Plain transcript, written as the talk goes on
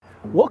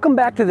Welcome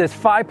back to this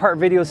 5-part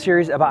video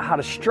series about how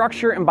to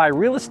structure and buy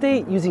real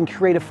estate using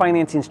creative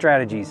financing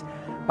strategies.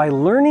 By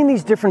learning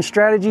these different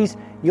strategies,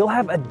 you'll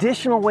have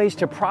additional ways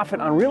to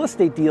profit on real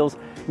estate deals,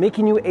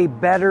 making you a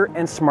better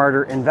and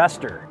smarter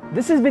investor.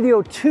 This is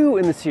video 2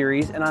 in the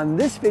series, and on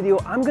this video,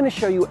 I'm going to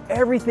show you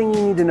everything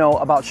you need to know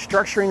about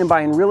structuring and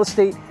buying real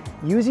estate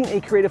using a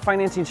creative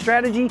financing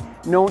strategy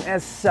known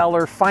as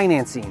seller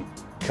financing.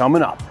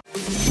 Coming up.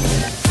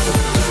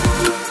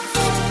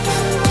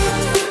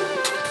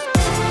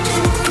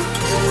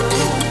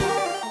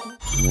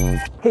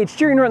 Hey, it's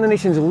Jerry Norton, the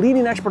nation's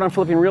leading expert on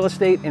flipping real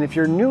estate. And if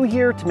you're new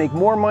here to make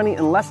more money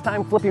in less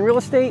time flipping real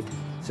estate,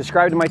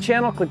 subscribe to my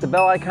channel, click the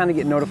bell icon to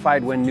get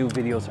notified when new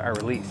videos are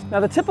released. Now,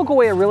 the typical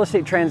way a real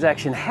estate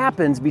transaction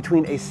happens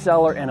between a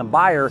seller and a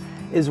buyer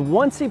is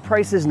once a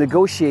price is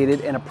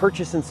negotiated and a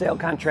purchase and sale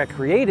contract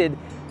created,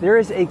 there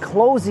is a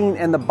closing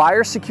and the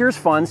buyer secures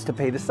funds to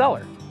pay the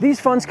seller. These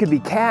funds could be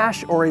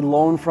cash or a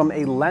loan from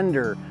a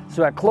lender.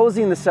 So at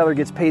closing, the seller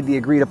gets paid the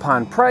agreed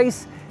upon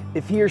price.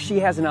 If he or she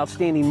has an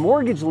outstanding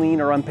mortgage lien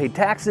or unpaid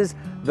taxes,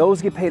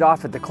 those get paid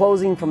off at the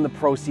closing from the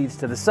proceeds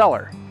to the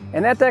seller.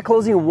 And at that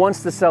closing,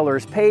 once the seller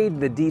is paid,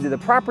 the deed of the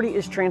property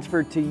is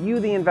transferred to you,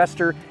 the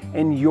investor,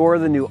 and you're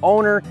the new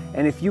owner.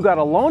 And if you got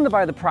a loan to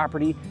buy the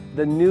property,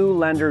 the new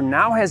lender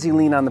now has a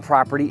lien on the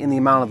property in the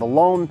amount of the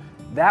loan.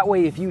 That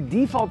way, if you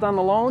default on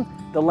the loan,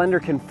 the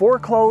lender can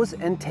foreclose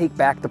and take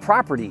back the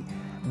property.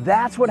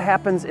 That's what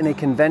happens in a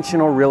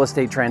conventional real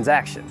estate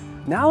transaction.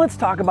 Now let's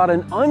talk about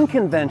an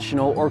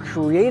unconventional or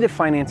creative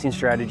financing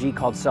strategy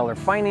called seller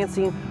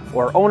financing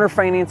or owner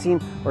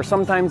financing, or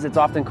sometimes it's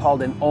often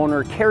called an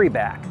owner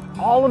carryback.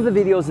 All of the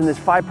videos in this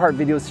 5-part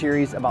video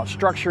series about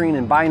structuring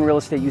and buying real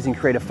estate using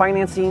creative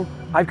financing,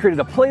 I've created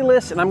a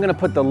playlist and I'm going to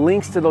put the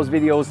links to those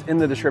videos in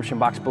the description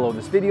box below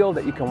this video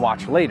that you can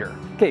watch later.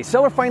 Okay,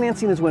 seller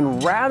financing is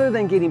when rather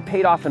than getting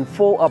paid off in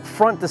full up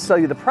front to sell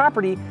you the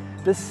property,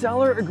 the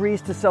seller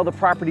agrees to sell the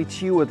property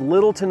to you with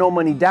little to no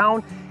money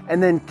down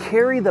and then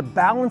carry the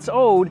balance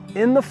owed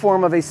in the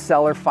form of a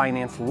seller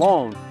finance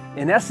loan.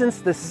 In essence,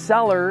 the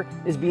seller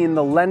is being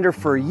the lender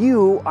for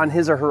you on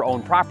his or her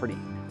own property.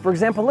 For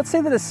example, let's say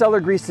that a seller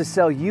agrees to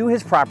sell you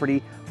his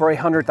property for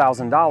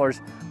 $100,000,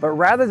 but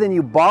rather than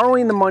you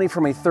borrowing the money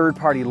from a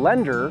third-party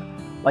lender,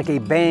 like a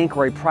bank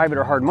or a private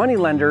or hard money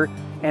lender,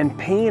 and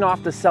paying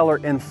off the seller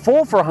in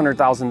full for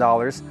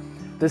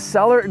 $100,000, the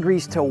seller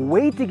agrees to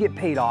wait to get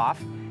paid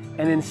off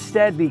and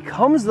instead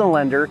becomes the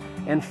lender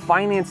and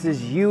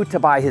finances you to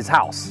buy his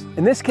house.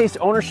 In this case,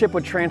 ownership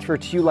would transfer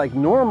to you like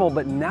normal,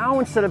 but now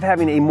instead of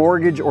having a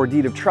mortgage or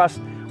deed of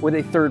trust with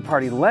a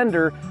third-party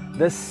lender,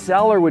 the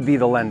seller would be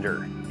the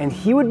lender. And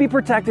he would be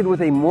protected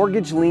with a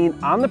mortgage lien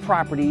on the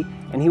property,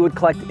 and he would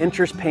collect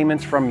interest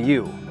payments from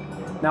you.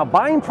 Now,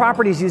 buying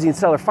properties using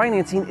seller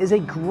financing is a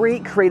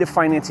great creative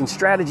financing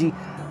strategy,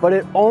 but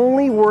it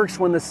only works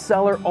when the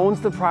seller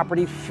owns the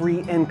property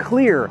free and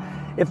clear.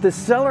 If the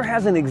seller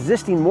has an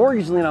existing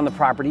mortgage lien on the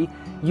property,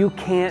 you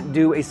can't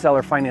do a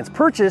seller finance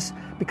purchase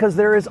because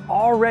there is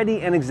already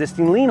an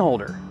existing lien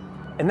holder.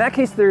 In that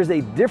case, there is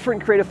a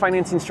different creative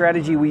financing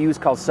strategy we use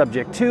called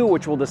Subject To,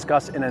 which we'll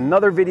discuss in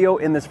another video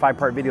in this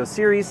 5-part video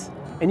series.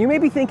 And you may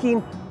be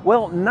thinking,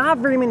 well, not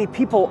very many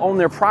people own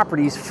their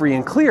properties free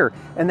and clear,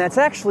 and that's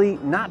actually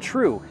not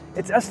true.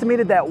 It's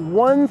estimated that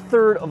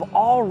 1/3 of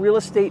all real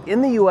estate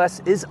in the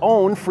US is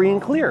owned free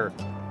and clear.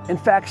 In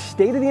fact,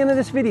 stay to the end of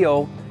this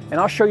video and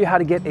I'll show you how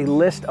to get a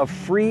list of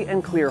free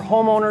and clear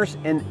homeowners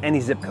in any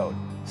zip code.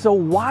 So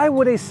why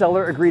would a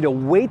seller agree to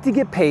wait to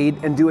get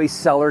paid and do a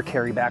seller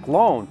carryback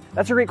loan?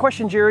 That's a great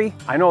question, Jerry.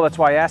 I know, that's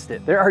why I asked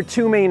it. There are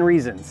 2 main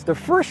reasons. The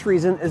first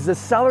reason is the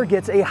seller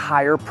gets a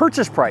higher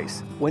purchase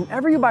price.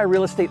 Whenever you buy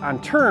real estate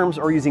on terms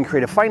or using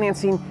creative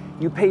financing,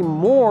 you pay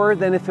more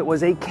than if it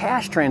was a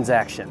cash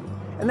transaction.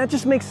 And that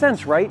just makes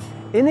sense, right?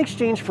 In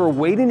exchange for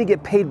waiting to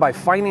get paid by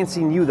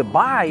financing you the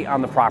buy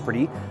on the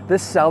property, the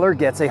seller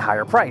gets a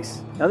higher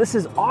price. Now, this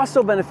is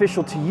also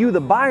beneficial to you,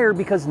 the buyer,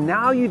 because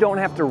now you don't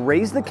have to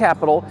raise the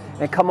capital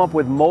and come up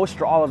with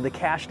most or all of the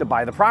cash to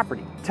buy the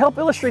property. To help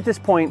illustrate this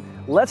point,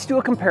 let's do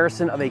a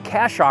comparison of a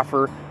cash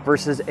offer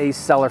versus a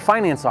seller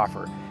finance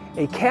offer.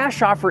 A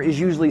cash offer is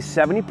usually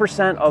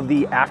 70% of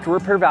the after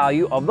repair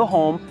value of the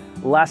home,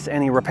 less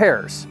any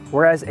repairs,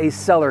 whereas a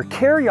seller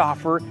carry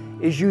offer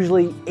is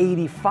usually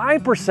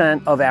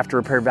 85% of after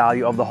repair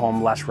value of the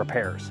home, less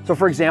repairs. So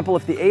for example,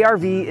 if the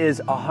ARV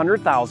is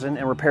 $100,000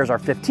 and repairs are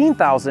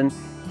 $15,000,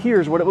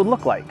 here's what it would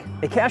look like.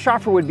 A cash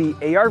offer would be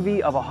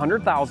ARV of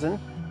 $100,000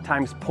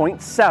 times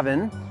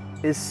 0.7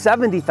 is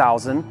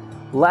 $70,000,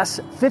 less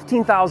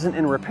 $15,000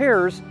 in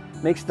repairs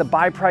makes the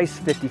buy price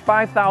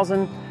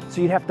 $55,000. So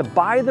you'd have to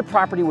buy the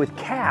property with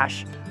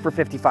cash for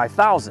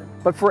 $55,000.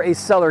 But for a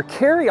seller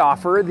carry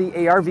offer,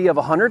 the ARV of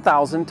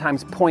 $100,000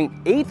 times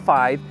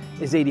 0.85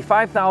 is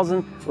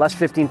 $85,000, less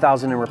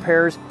 $15,000 in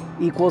repairs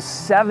equals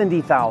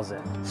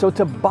 $70,000. So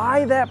to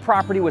buy that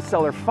property with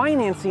seller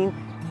financing,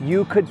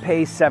 you could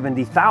pay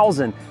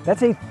 $70,000.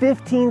 That's a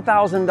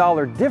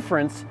 $15,000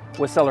 difference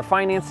with seller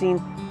financing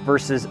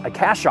versus a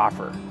cash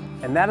offer.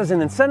 And that is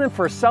an incentive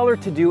for a seller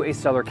to do a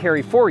seller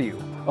carry for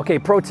you. Okay,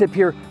 pro tip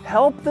here,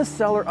 help the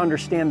seller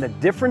understand the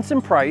difference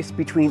in price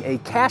between a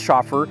cash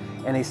offer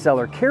and a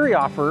seller carry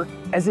offer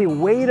as a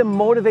way to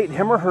motivate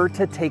him or her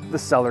to take the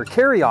seller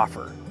carry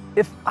offer.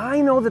 If I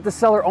know that the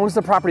seller owns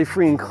the property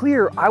free and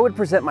clear, I would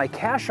present my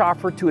cash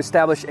offer to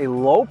establish a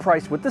low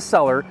price with the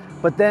seller,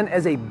 but then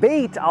as a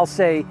bait, I'll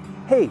say,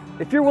 hey,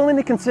 if you're willing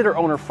to consider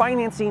owner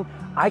financing,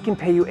 I can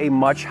pay you a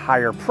much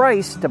higher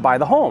price to buy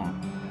the home.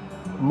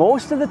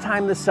 Most of the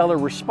time the seller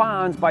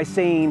responds by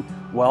saying,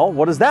 well,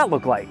 what does that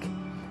look like?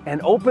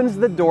 And opens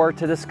the door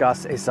to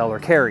discuss a seller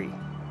carry.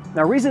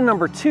 Now, reason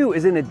number 2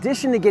 is in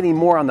addition to getting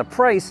more on the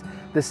price,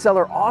 the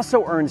seller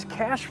also earns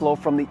cash flow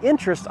from the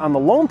interest on the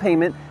loan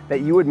payment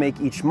that you would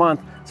make each month,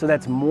 so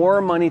that's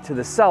more money to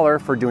the seller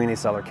for doing a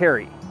seller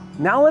carry.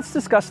 Now let's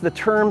discuss the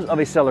terms of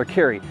a seller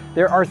carry.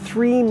 There are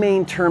 3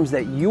 main terms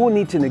that you will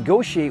need to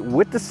negotiate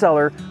with the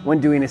seller when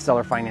doing a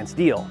seller finance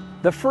deal.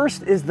 The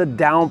first is the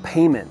down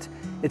payment.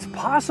 It's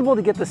possible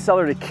to get the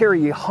seller to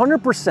carry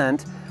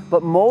 100%,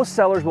 but most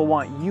sellers will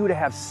want you to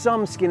have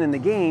some skin in the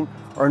game,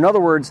 or in other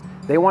words,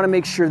 they want to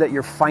make sure that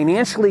you're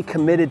financially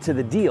committed to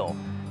the deal.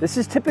 This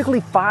is typically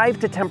 5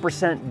 to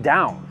 10%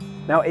 down.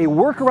 Now, a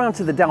workaround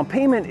to the down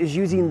payment is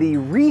using the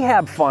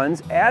rehab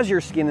funds as your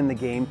skin in the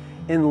game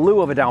in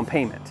lieu of a down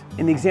payment.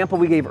 In the example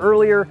we gave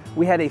earlier,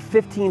 we had a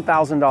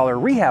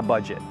 $15,000 rehab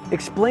budget.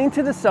 Explain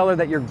to the seller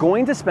that you're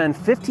going to spend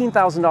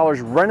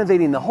 $15,000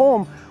 renovating the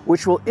home,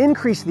 which will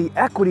increase the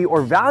equity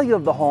or value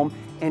of the home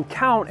and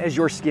count as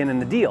your skin in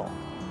the deal.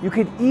 You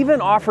could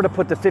even offer to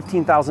put the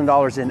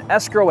 $15,000 in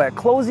escrow at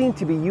closing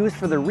to be used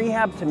for the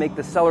rehab to make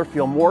the seller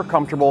feel more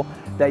comfortable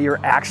that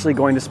you're actually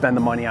going to spend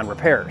the money on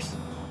repairs.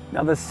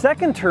 Now, the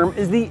second term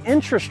is the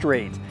interest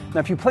rate. Now,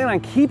 if you plan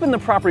on keeping the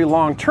property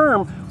long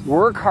term,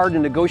 work hard to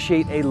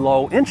negotiate a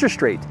low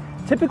interest rate.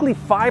 Typically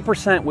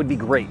 5% would be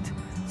great.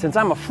 Since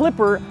I'm a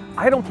flipper,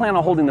 I don't plan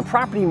on holding the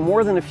property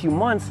more than a few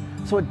months,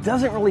 so it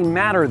doesn't really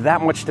matter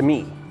that much to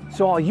me.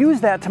 So I'll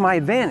use that to my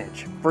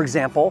advantage. For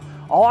example,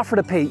 I'll offer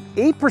to pay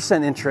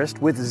 8%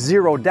 interest with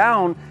 0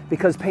 down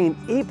because paying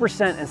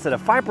 8% instead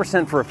of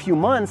 5% for a few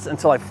months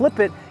until I flip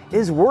it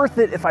is worth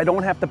it if I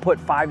don't have to put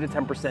 5 to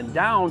 10%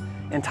 down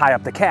and tie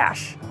up the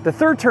cash. The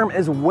third term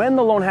is when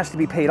the loan has to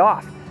be paid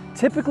off.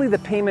 Typically the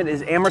payment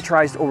is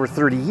amortized over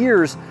 30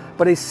 years,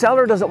 but a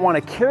seller doesn't want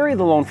to carry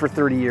the loan for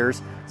 30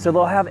 years, so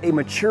they'll have a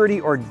maturity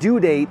or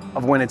due date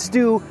of when it's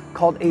due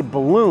called a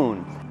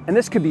balloon. And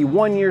this could be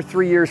 1 year,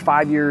 3 years,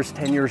 5 years,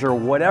 10 years, or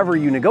whatever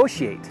you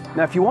negotiate.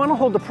 Now, if you want to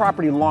hold the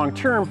property long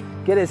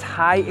term, get as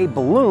high a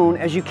balloon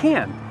as you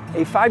can.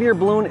 A 5-year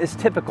balloon is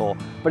typical,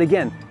 but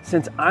again,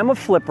 since I'm a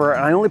flipper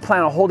and I only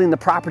plan on holding the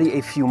property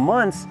a few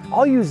months,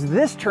 I'll use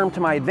this term to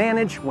my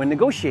advantage when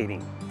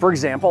negotiating. For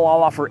example,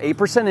 I'll offer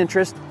 8%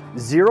 interest,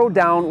 0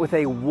 down with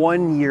a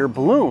 1-year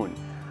balloon.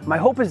 My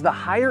hope is the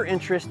higher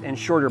interest and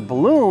shorter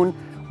balloon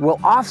will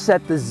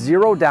offset the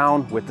 0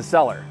 down with the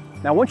seller.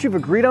 Now, once you've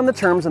agreed on the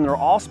terms and they're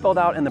all spelled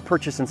out in the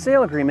purchase and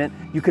sale agreement,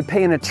 you could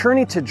pay an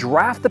attorney to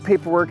draft the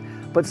paperwork,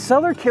 but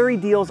seller carry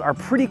deals are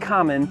pretty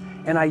common,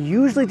 and I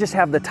usually just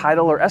have the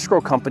title or escrow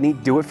company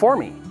do it for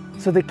me.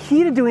 So the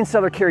key to doing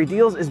seller carry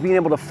deals is being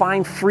able to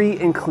find free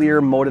and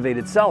clear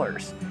motivated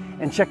sellers.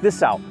 And check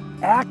this out.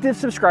 Active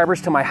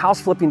subscribers to my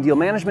house flipping deal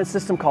management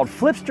system called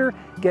Flipster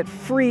get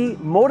free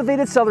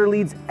motivated seller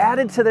leads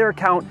added to their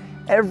account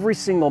every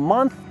single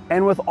month.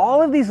 And with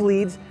all of these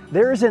leads,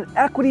 there is an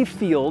equity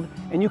field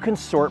and you can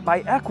sort by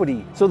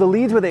equity. So the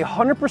leads with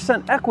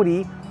 100%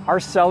 equity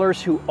are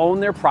sellers who own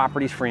their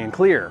properties free and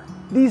clear.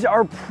 These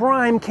are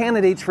prime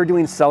candidates for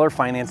doing seller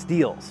finance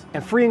deals.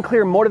 And Free and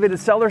Clear Motivated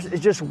Sellers is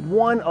just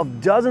one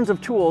of dozens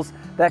of tools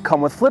that come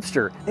with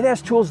Flipster. It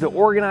has tools to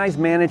organize,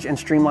 manage, and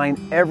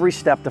streamline every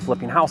step to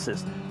flipping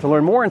houses. To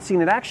learn more and see it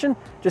in action,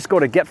 just go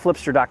to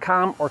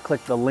getflipster.com or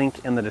click the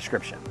link in the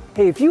description.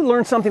 Hey, if you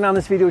learned something on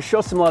this video,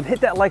 show some love, hit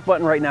that like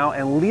button right now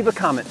and leave a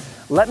comment.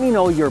 Let me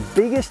know your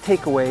biggest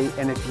takeaway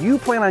and if you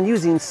plan on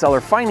using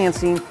seller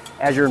financing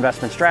as your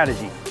investment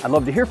strategy. I'd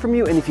love to hear from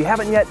you, and if you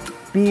haven't yet,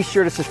 be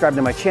sure to subscribe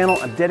to my channel.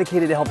 I'm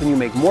dedicated to helping you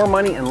make more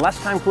money in less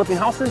time flipping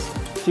houses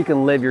so you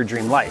can live your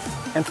dream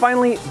life. And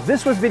finally,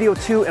 this was video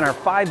 2 in our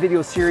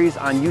 5-video series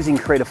on using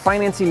creative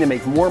financing to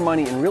make more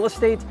money in real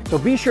estate. So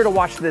be sure to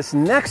watch this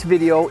next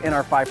video in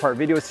our 5-part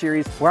video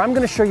series where I'm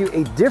going to show you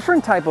a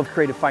different type of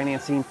creative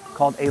financing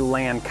called a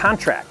land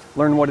contract.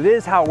 Learn what it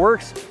is, how it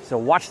works. So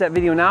watch that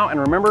video now, and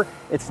remember,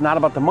 it's not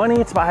about the money,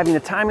 it's about having the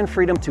time and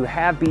freedom to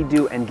have, be,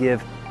 do, and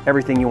give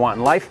everything you want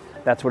in life.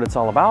 That's what it's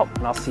all about,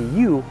 and I'll see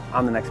you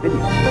on the next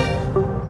video.